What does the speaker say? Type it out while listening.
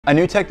A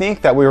new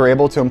technique that we were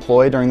able to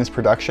employ during this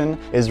production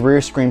is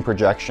rear screen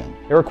projection.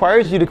 It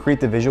requires you to create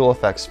the visual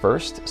effects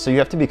first, so you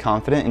have to be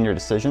confident in your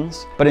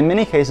decisions. But in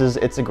many cases,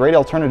 it's a great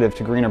alternative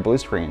to green or blue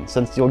screen,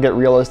 since you'll get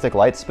realistic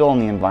light spill in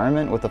the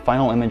environment with the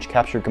final image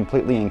captured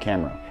completely in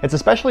camera. It's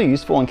especially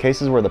useful in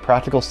cases where the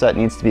practical set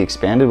needs to be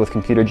expanded with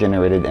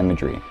computer-generated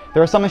imagery.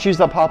 There are some issues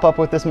that pop up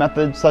with this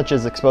method, such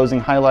as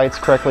exposing highlights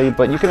correctly,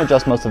 but you can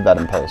adjust most of that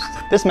in post.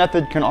 This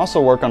method can also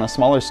work on a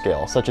smaller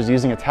scale, such as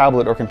using a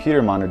tablet or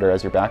computer monitor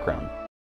as your background.